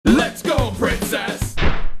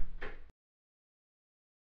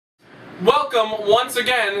welcome once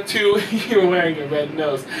again to you're wearing a red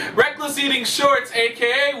nose. Wreckless Eating Shorts,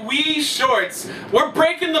 aka We Shorts. We're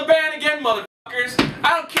breaking the ban again, motherfuckers.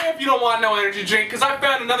 I don't care if you don't want no energy drink, because I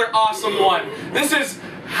found another awesome one. This is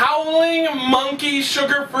Howling Monkey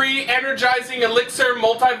Sugar-Free Energizing Elixir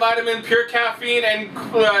Multivitamin Pure Caffeine and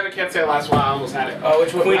I can't say the last one. I almost had it. Oh,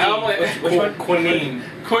 which one? Which one? Quinine.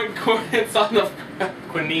 It's on the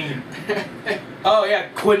Quinine. Oh yeah,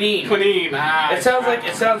 quinine. Quinine. Ah, it sounds like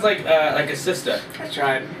a sister. I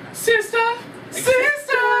tried. Sister,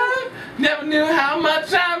 never knew how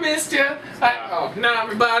much I missed you. Now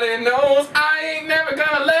everybody knows I ain't never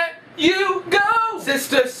gonna let you go.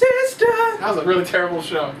 Sister. That was a really terrible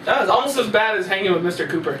show. That was almost as bad as hanging with Mr.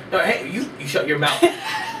 Cooper. No, hey, you shut your mouth.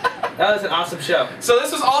 That was an awesome show. So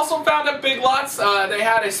this was also found at Big Lots. They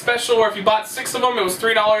had a special where if you bought 6 of them, it was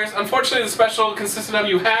 $3. Unfortunately, the special consisted of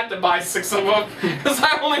you had to buy 6 of them because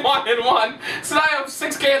I only wanted 1. So now I have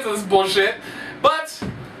 6 cans of this bullshit. But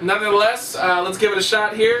nonetheless, let's give it a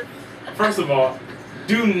shot here. First of all,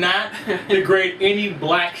 do not degrade any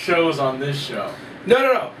black shows on this show.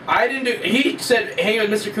 No. I didn't do. He said hanging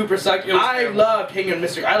with Mr. Cooper sucked. I loved hanging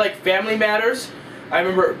with Mr. I like Family Matters. I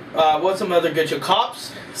remember what's some other good show?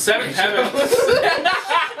 Cops. Seventh Heaven.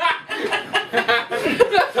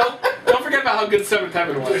 don't forget about how good Seventh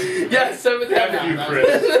Heaven was. Yeah, Seventh Heaven.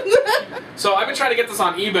 So I've been trying to get this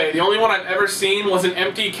on eBay. The only one I've ever seen was an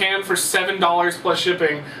empty can for $7 plus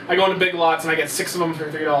shipping. I go into Big Lots and I get 6 of them for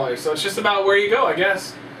 $3. So it's just about where you go, I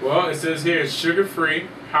guess. Well, it says here it's sugar-free.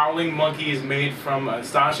 Howling Monkey is made from an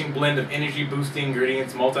astonishing blend of energy-boosting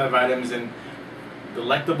ingredients, multivitamins, and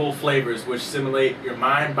delectable flavors which stimulate your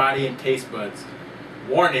mind, body, and taste buds.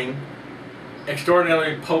 Warning: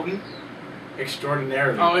 extraordinarily potent.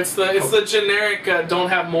 Extraordinarily. Oh, it's the generic. Don't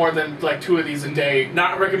have more than like 2 of these a day.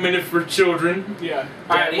 Not recommended for children. Yeah.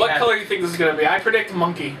 All right. What color do you think this is gonna be? I predict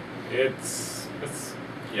monkey. It's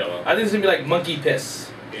yellow. I think it's gonna be like monkey piss.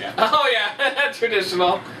 Yeah. Oh yeah,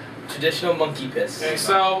 traditional. Traditional monkey piss. Okay,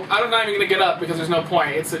 so I'm not even gonna get up because there's no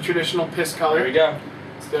point. It's the traditional piss color. There we go.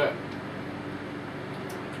 Let's do it.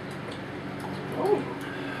 Oh.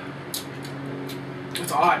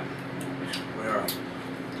 It's odd. Where?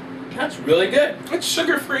 That's really good. It's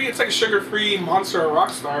sugar-free. It's like a sugar-free Monster or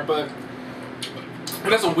Rockstar, but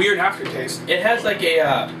it has a weird aftertaste. It has like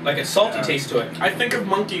a salty taste to it. I think of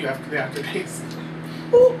monkey after the aftertaste.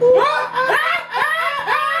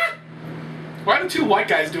 Why are the 2 white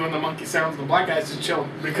guys doing the monkey sounds? The black guys just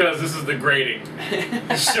chilling. Because this is degrading.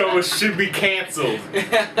 The show should be canceled.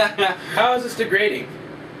 How is this degrading?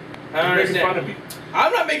 I don't You're making understand. fun of me.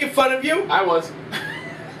 I'm not making fun of you. I was.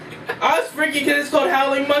 I was freaking because it's called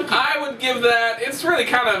Howling Monkey. I would give that. It's really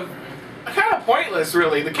kind of pointless,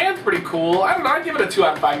 really. The can's pretty cool. I don't know. I'd give it a 2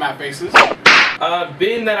 out of 5 matte faces.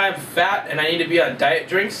 Being that I'm fat and I need to be on diet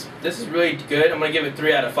drinks, this is really good. I'm gonna give it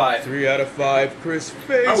 3 out of 5. 3 out of 5 crisp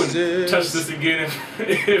faces. I wouldn't touch this again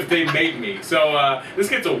if they made me. So this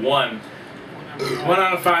gets a 1. 1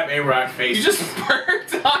 out of 5 A-Roc faces. You just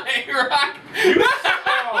burnt on A-Roc.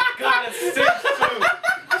 Oh god, it's 6 too.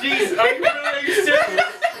 Jeez, are you serious?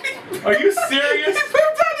 Are you serious? He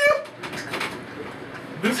pooped on you.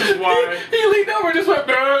 This is why. He leaned over and just went.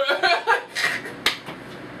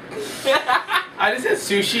 I just had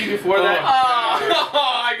sushi before that.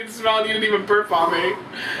 Oh, I can smell it. You didn't even burp on me.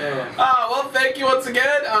 Well, thank you once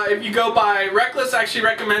again. If you go by Wreckless, actually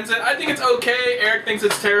recommends it. I think it's okay. Eric thinks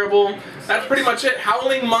it's terrible. That's pretty much it.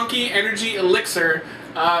 Howling Monkey Energy Elixir.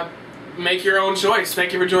 Make your own choice.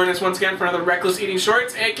 Thank you for joining us once again for another Wreckless Eating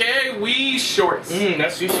Shorts, aka We Shorts.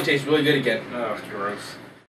 That sushi tastes really good again. Oh, gross.